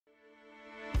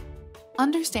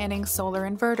Understanding solar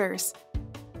inverters.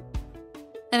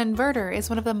 An inverter is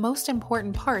one of the most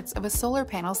important parts of a solar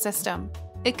panel system.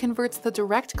 It converts the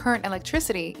direct current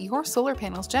electricity your solar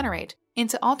panels generate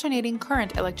into alternating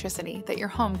current electricity that your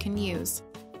home can use.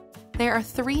 There are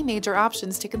three major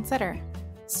options to consider: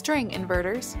 string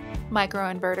inverters,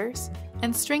 microinverters,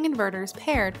 and string inverters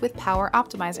paired with power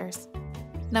optimizers.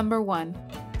 Number 1.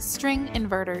 String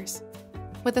inverters.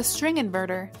 With a string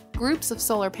inverter, groups of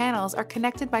solar panels are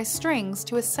connected by strings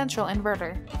to a central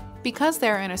inverter. Because they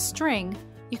are in a string,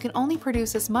 you can only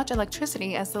produce as much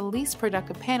electricity as the least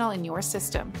productive panel in your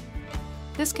system.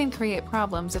 This can create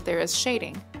problems if there is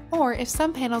shading, or if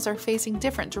some panels are facing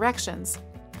different directions.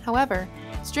 However,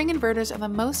 string inverters are the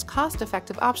most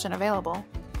cost-effective option available.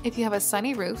 If you have a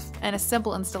sunny roof and a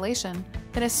simple installation,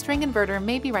 then a string inverter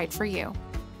may be right for you.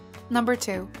 Number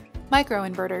 2.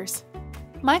 Microinverters.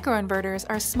 Microinverters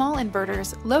are small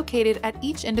inverters located at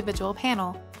each individual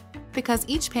panel. Because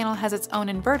each panel has its own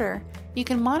inverter, you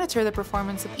can monitor the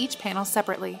performance of each panel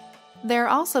separately. They are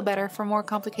also better for more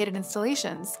complicated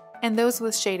installations and those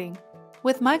with shading.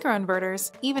 With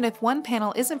microinverters, even if one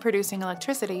panel isn't producing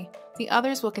electricity, the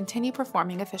others will continue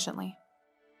performing efficiently.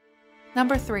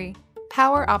 Number 3.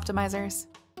 Power optimizers.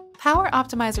 Power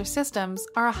optimizer systems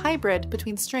are a hybrid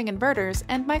between string inverters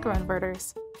and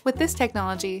microinverters. With this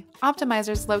technology,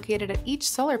 optimizers located at each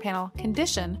solar panel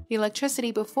condition the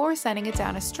electricity before sending it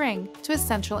down a string to a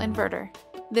central inverter.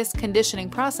 This conditioning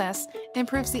process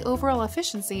improves the overall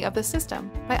efficiency of the system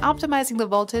by optimizing the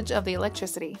voltage of the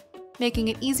electricity, making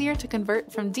it easier to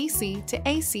convert from DC to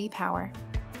AC power.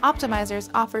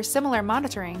 Optimizers offer similar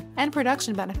monitoring and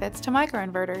production benefits to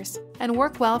microinverters and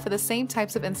work well for the same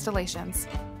types of installations.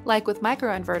 Like with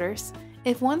microinverters,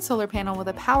 if one solar panel with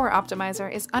a power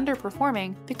optimizer is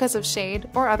underperforming because of shade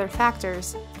or other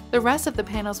factors, the rest of the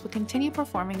panels will continue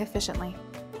performing efficiently.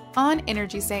 On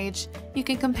EnergySage, you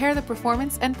can compare the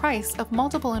performance and price of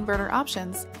multiple inverter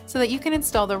options so that you can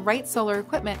install the right solar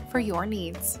equipment for your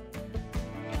needs.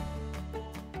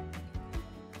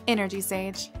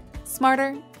 EnergySage.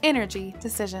 Smarter energy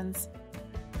decisions.